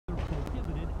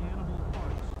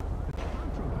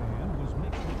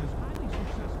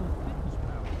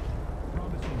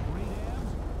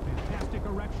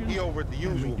over at the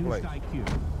usual place.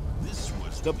 This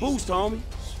was The boost, homie.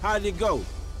 How did it go?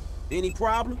 Any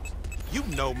problems? You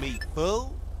know me,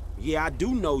 fool. Yeah, I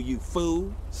do know you,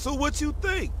 fool. So what you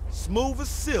think? Smooth as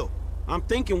silk. I'm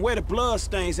thinking where the blood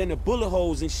stains and the bullet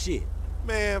holes and shit.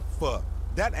 Man, fuck.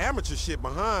 That amateur shit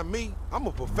behind me, I'm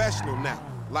a professional now.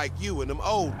 Like you and them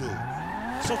old dudes.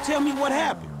 So tell me what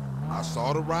happened. I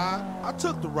saw the ride, I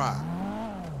took the ride.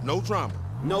 No drama.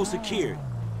 No security.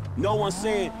 No one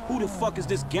saying, who the fuck is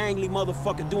this gangly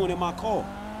motherfucker doing in my car?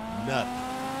 Nothing.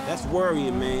 That's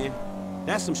worrying, man.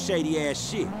 That's some shady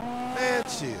ass shit. Man,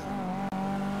 chill.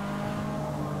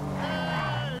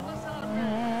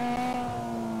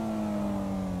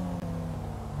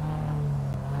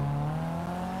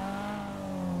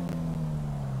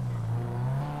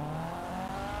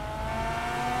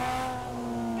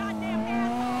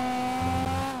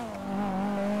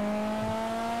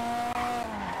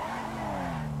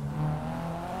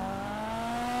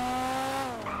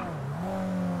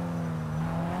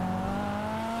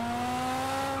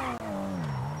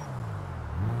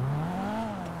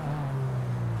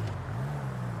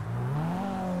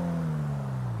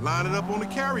 Line it up on the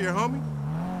carrier, homie.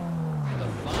 the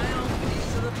final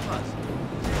piece of the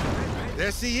puzzle.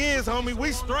 There she is, homie.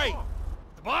 We straight.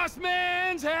 The boss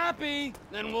man's happy,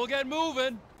 then we'll get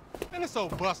moving. Man, this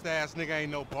old bust-ass nigga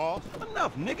ain't no boss.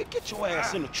 Enough, nigga. Get your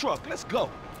ass in the truck. Let's go.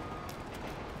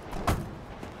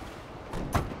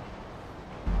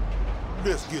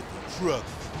 Let's get the truck.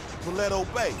 Toledo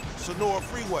Bay, Sonora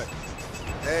Freeway.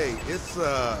 Hey, it's,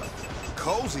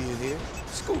 cozy in here.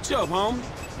 Scooch up, homie.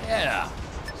 Yeah,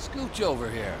 scooch over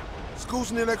here.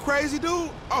 Scooching in that crazy dude?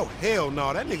 Oh, hell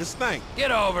no, that nigga stink. Get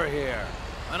over here.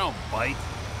 I don't bite.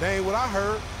 That ain't what I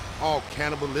heard. All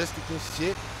cannibalistic and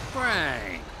shit.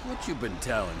 Frank, what you been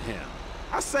telling him?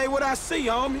 I say what I see,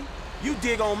 homie. You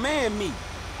dig on man meat.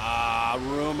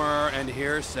 Rumor and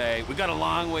hearsay. We got a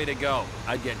long way to go.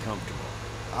 I'd get comfortable.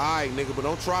 All right, nigga, but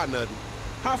don't try nothing.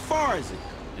 How far is it?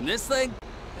 In this thing?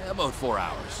 Yeah, about 4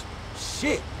 hours.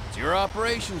 Shit. It's your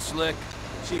operation, Slick.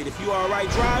 Shit, if you all right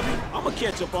driving, I'ma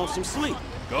catch up on some sleep.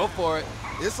 Go for it.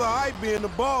 It's all right being the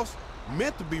boss.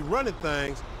 Meant to be running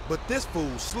things, but this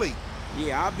fool sleep.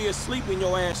 Yeah, I'll be asleep when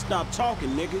your ass stop talking,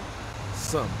 nigga.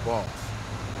 Some boss.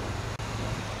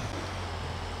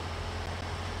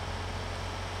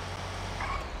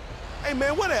 Hey,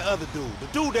 man, where that other dude? The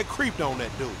dude that creeped on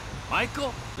that dude.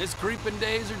 Michael, his creeping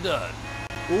days are done.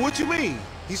 Well, what you mean?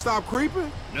 He stopped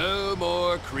creeping? No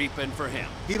more creeping for him.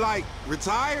 He, like,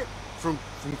 retired from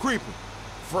creeping?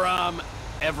 From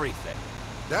everything.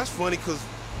 That's funny, because,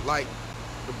 like,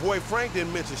 the boy Frank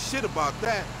didn't mention shit about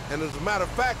that. And as a matter of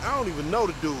fact, I don't even know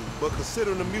the dude. But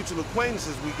considering the mutual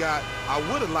acquaintances we got, I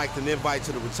would have liked an invite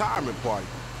to the retirement party.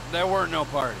 There weren't no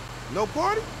party. No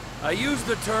party? I used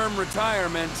the term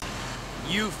retirement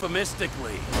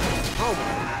euphemistically.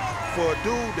 Homie, for a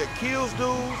dude that kills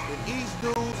dudes and eats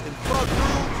dudes and fuck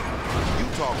dudes,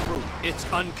 you talk fruit. It's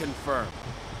unconfirmed.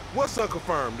 What's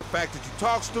unconfirmed? The fact that you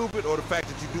talk stupid or the fact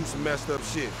that you do some messed up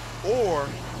shit? Or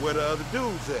where the other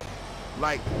dude's at?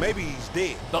 Like, maybe he's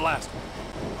dead. The last one.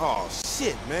 Oh,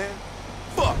 shit, man.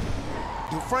 Fuck.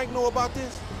 Do Frank know about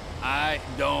this? I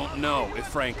don't know if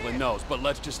Franklin knows, but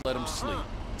let's just let him sleep.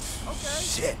 Okay.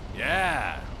 Shit.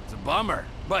 Yeah, it's a bummer.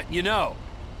 But, you know,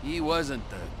 he wasn't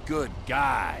the good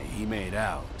guy he made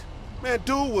out. Man,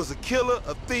 dude was a killer,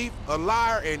 a thief, a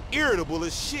liar, and irritable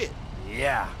as shit.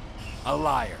 Yeah, a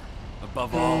liar.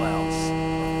 Above all else,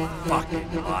 a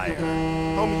fucking liar.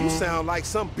 Homie, you sound like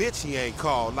some bitch he ain't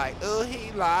called. Like, oh,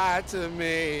 he lied to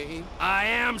me. I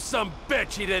am some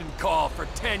bitch he didn't call for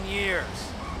 10 years.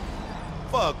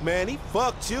 Fuck, man, he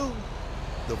fucked you.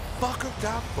 The fucker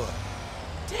got fucked.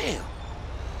 Damn,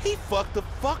 he fucked the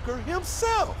fucker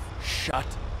himself. Shut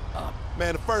up.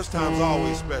 Man, the first time's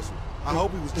always special. I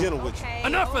hope he was gentle with you.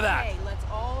 Enough of that! Let's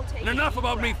all take And enough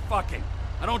about me fucking.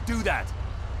 I don't do that.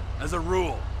 As a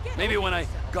rule. Maybe when I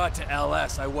got to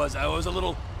LS, I was a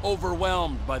little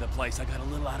overwhelmed by the place. I got a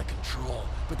little out of control.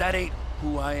 But that ain't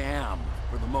who I am,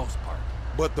 for the most part.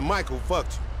 But the Michael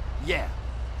fucked you. Yeah,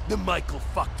 the Michael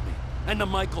fucked me. And the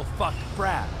Michael fucked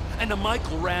Brad. And the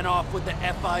Michael ran off with the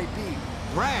FIB.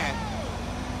 Brad?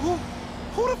 Who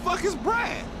the fuck is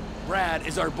Brad? Brad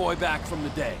is our boy back from the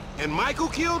day. And Michael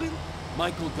killed him?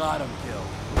 Michael got him killed.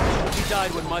 He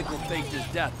died when Michael faked his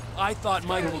death. I thought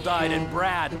Michael died and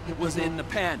Brad was in the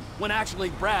pen, when actually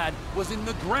Brad was in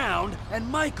the ground and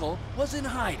Michael was in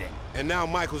hiding. And now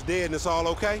Michael's dead and it's all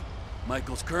okay?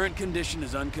 Michael's current condition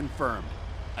is unconfirmed.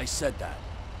 I said that.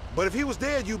 But if he was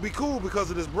dead, you'd be cool because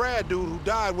of this Brad dude who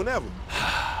died whenever.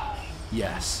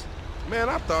 Yes. Man,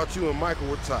 I thought you and Michael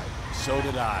were tight. So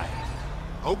did I.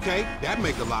 Okay, that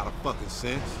make a lot of fucking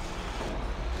sense.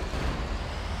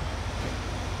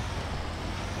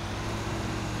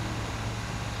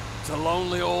 It's a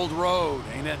lonely old road,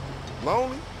 ain't it?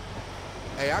 Lonely?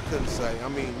 Hey, I couldn't say. I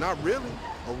mean, not really.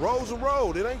 A road's a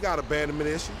road. It ain't got abandonment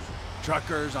issues.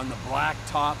 Truckers on the black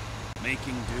top,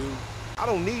 making do. I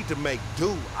don't need to make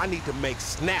do. I need to make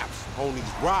snaps on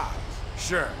these rides.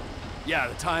 Sure. Yeah,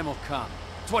 the time will come.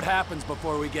 It's what happens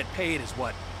before we get paid is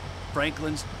what?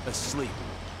 Franklin's asleep.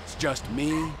 It's just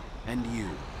me and you.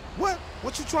 What?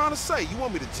 What you trying to say? You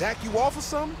want me to jack you off or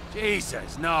something?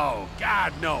 Jesus, no.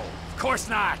 God, no. Of course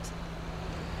not.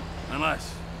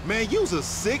 Unless, Man, you's a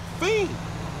sick fiend.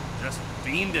 just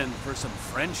fiending for some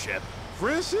friendship.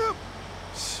 Friendship?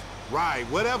 Right,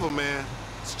 whatever, man.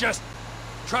 It's just,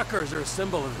 truckers are a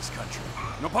symbol of this country.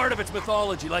 You know, part of its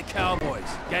mythology, like cowboys,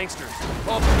 gangsters,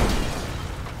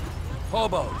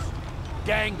 hobos,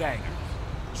 gangbangers.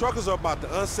 Truckers are about the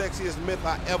unsexiest myth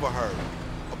I ever heard.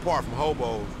 Apart from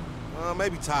hobos.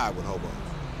 Maybe tied with hobos.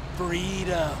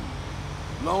 Freedom.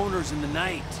 Loners in the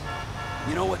night.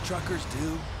 You know what truckers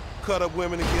do? Cut up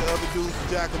women and get other dudes to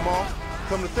jack them off.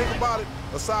 Come to think about it,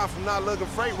 aside from not lugging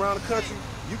freight around the country,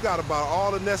 you got about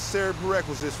all the necessary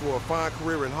prerequisites for a fine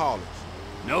career in haulage.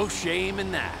 No shame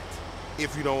in that.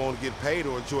 If you don't want to get paid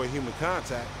or enjoy human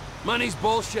contact. Money's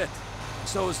bullshit.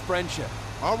 So is friendship.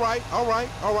 All right, all right,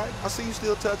 all right. I see you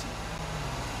still touching.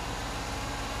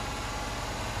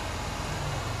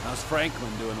 How's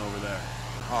Franklin doing over there?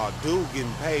 Oh, dude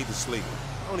getting paid to sleep.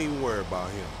 Don't even worry about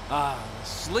him. Ah,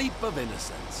 sleep of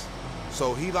innocence.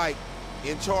 So he like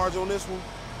in charge on this one?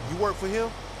 You work for him?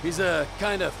 He's a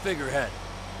kind of figurehead.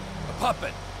 A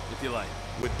puppet, if you like.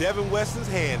 With Devin Weston's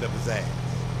hand up his ass.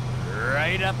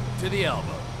 Right up to the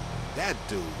elbow. That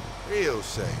dude, real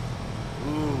shame.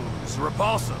 Ooh, it's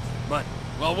repulsive. But,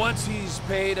 well, once he's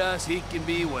paid us, he can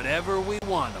be whatever we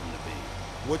want him to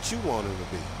be. What you want him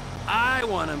to be? I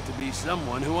want him to be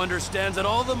someone who understands that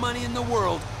all the money in the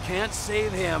world can't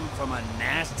save him from a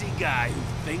nasty guy who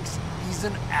thinks he's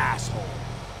an asshole.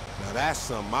 Now that's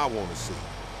something I want to see.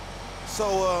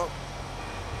 So,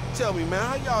 tell me,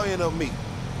 man, how y'all end up meeting?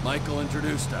 Michael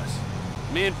introduced us.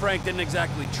 Me and Frank didn't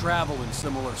exactly travel in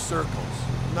similar circles.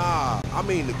 Nah, I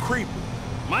mean the creeper.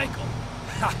 Michael?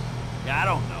 Ha! Yeah, I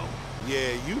don't know.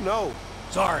 Yeah, you know.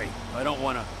 Sorry, I don't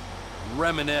want to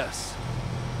reminisce.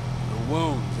 The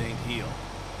wounds ain't healed.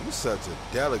 You such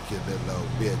a delicate little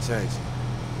bitch, ain't you?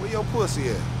 Where your pussy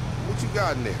at? What you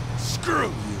got in there? Screw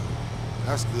you!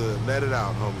 That's good. Let it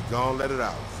out, homie. Go on, let it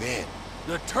out. Vent.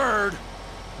 The turd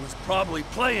was probably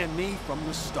playing me from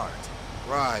the start.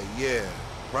 Right, yeah.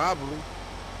 Probably.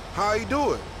 How you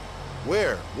do it?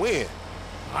 Where? When?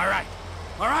 All right.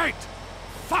 All right!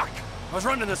 Fuck! I was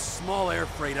running this small air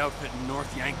freight outfit in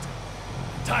North Yankton.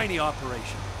 Tiny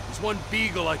operation. There's one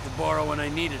Beagle I could borrow when I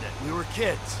needed it. We were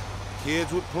kids.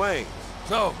 Kids with planes.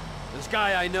 So, this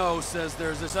guy I know says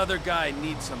there's this other guy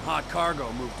needs some hot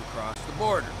cargo moved across the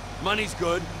border. Money's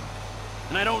good,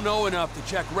 and I don't know enough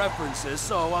to check references,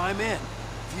 so I'm in.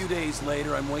 A few days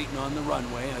later, I'm waiting on the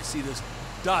runway. I see this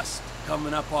dust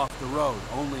coming up off the road.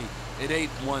 Only it ain't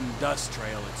one dust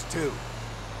trail, it's two.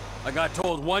 I got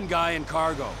told one guy in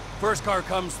cargo. First car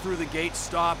comes through the gate,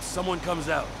 stops, someone comes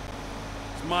out.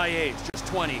 It's my age, just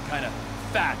 20, kind of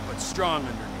fat but strong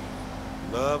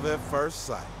underneath. Love at first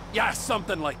sight. Yeah,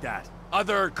 something like that.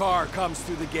 Other car comes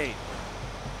through the gate.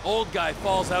 Old guy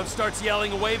falls out, starts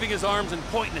yelling, waving his arms and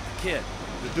pointing at the kid.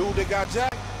 The dude that got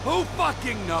jacked? Who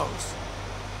fucking knows?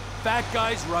 Fat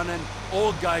guy's running,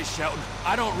 old guy's shouting.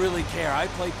 I don't really care. I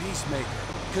play peacemaker.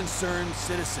 Concerned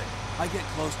citizen. I get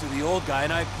close to the old guy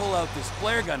and I pull out this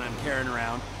flare gun I'm carrying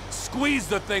around, squeeze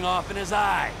the thing off in his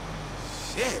eye.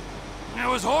 Shit. It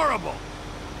was horrible.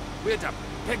 We had to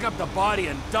pick up the body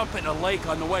and dump it in a lake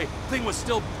on the way. Thing was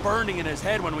still burning in his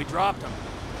head when we dropped him.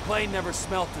 Plane never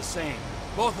smelt the same.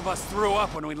 Both of us threw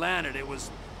up when we landed. It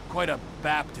was quite a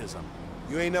baptism.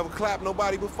 You ain't never clapped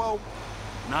nobody before?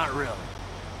 Not really.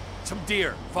 Some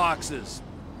deer, foxes,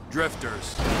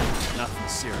 drifters. Nothing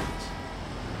serious.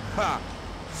 Ha!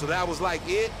 So that was like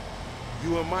it?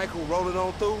 You and Michael rolling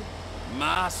on through?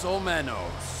 Más o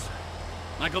menos.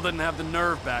 Michael didn't have the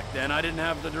nerve back then. I didn't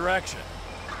have the direction.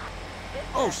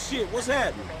 Oh shit, what's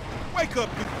happening? Wake up,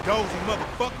 you dozy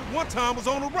motherfucker. One time was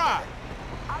on a ride.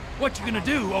 What you gonna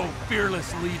do, oh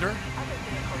fearless leader?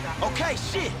 Okay,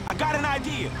 shit, I got an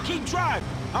idea. Keep driving.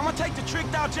 I'm gonna take the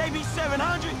tricked out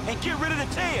JB700 and get rid of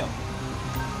the tail.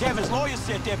 Devin's lawyer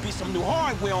said there'd be some new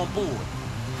hardware on board.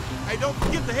 Hey, don't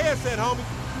forget the headset, homie.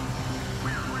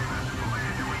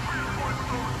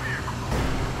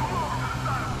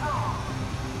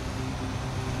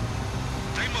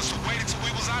 They must have waited till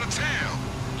we was out of town.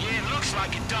 Yeah, it looks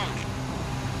like it, don't it?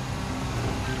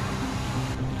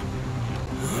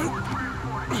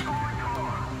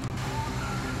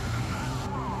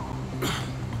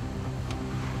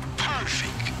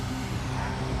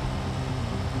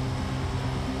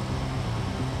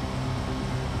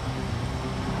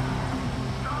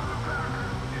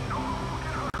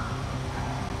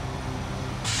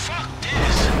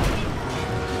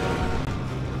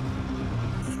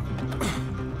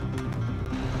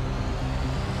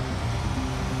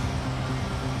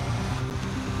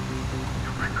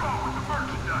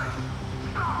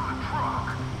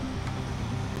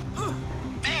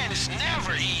 It's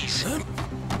never easy.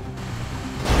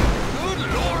 Good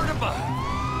Lord above.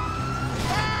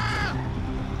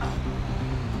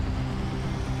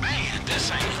 Man,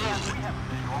 this ain't good.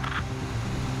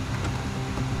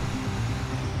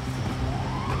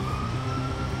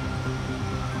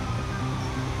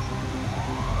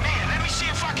 Man, let me see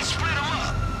if I can split them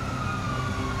up.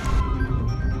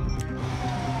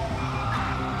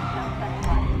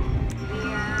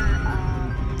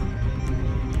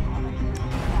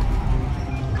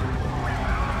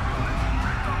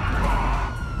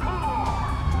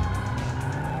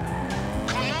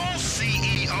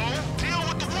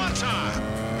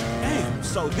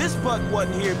 So this buck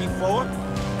wasn't here before.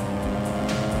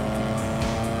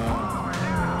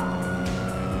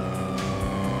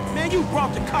 Man, you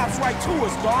brought the cops right to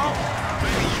us, dawg.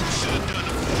 Maybe you should have done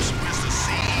the most, Mr.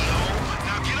 CEO.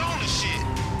 Now get on the shit.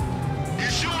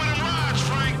 It's you and them rides,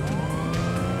 Frank.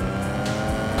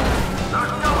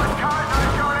 Those stolen cars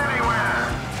aren't going anywhere.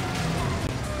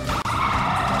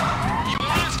 You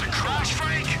want us to crash,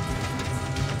 Frank?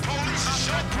 The police is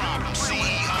your problem,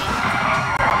 CEO.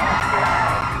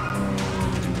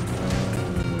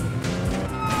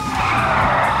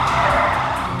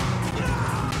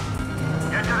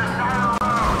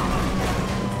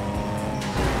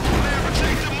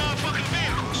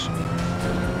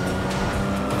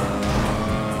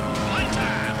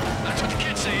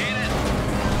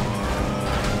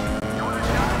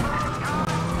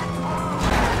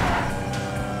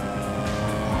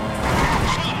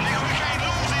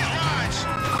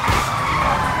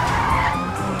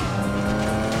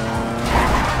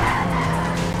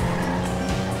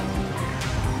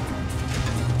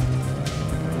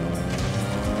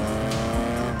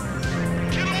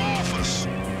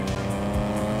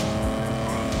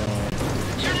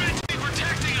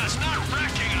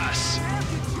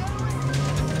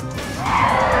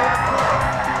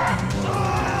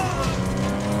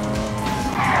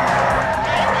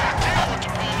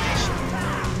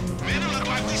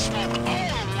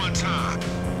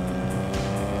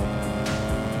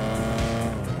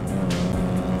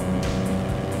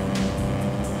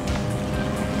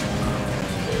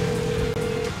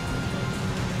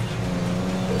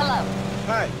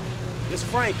 It's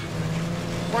Frankie.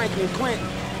 Franklin Clinton.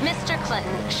 Mr.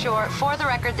 Clinton, sure. For the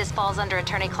record, this falls under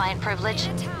attorney-client privilege.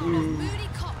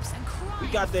 We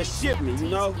got that shipment, you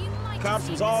know? Cops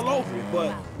was all over it,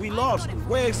 but we lost him.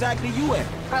 Where exactly you at?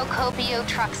 Procopio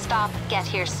truck stop. Get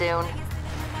here soon.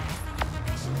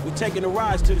 We're taking a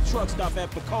ride to the truck stop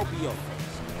at Procopio.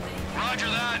 Roger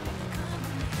that.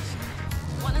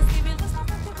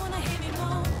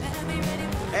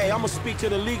 Hey, I'm gonna speak to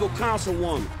the legal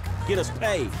councilwoman. Get us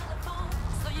paid.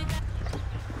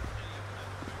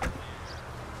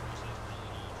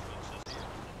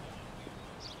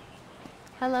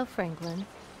 Hello, Franklin.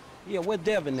 Yeah, where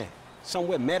Devin at?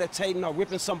 Somewhere meditating or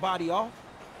ripping somebody off?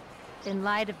 In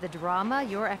light of the drama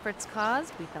your efforts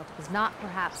caused, we felt it was not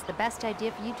perhaps the best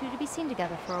idea for you two to be seen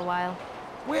together for a while.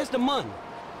 Where's the money?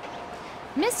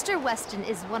 Mr. Weston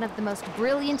is one of the most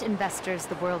brilliant investors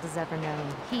the world has ever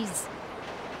known. He's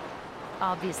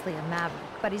obviously a maverick,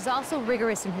 but he's also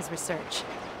rigorous in his research.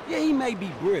 Yeah, he may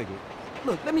be brilliant.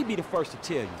 Look, let me be the first to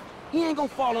tell you. He ain't gonna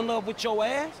fall in love with your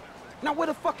ass. Now where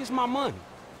the fuck is my money?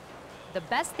 The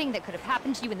best thing that could have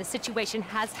happened to you in this situation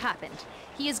has happened.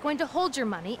 He is going to hold your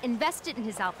money, invest it in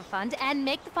his Alpha Fund, and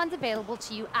make the funds available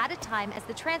to you at a time as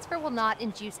the transfer will not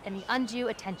induce any undue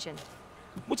attention.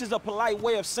 Which is a polite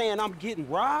way of saying I'm getting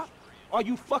robbed? Are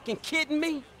you fucking kidding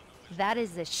me? That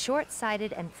is a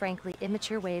short-sighted and frankly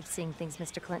immature way of seeing things,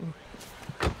 Mr. Clinton.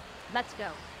 Let's go.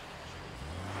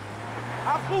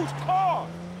 I boost cars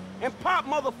and pop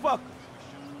motherfuckers.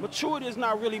 Maturity is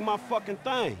not really my fucking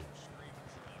thing.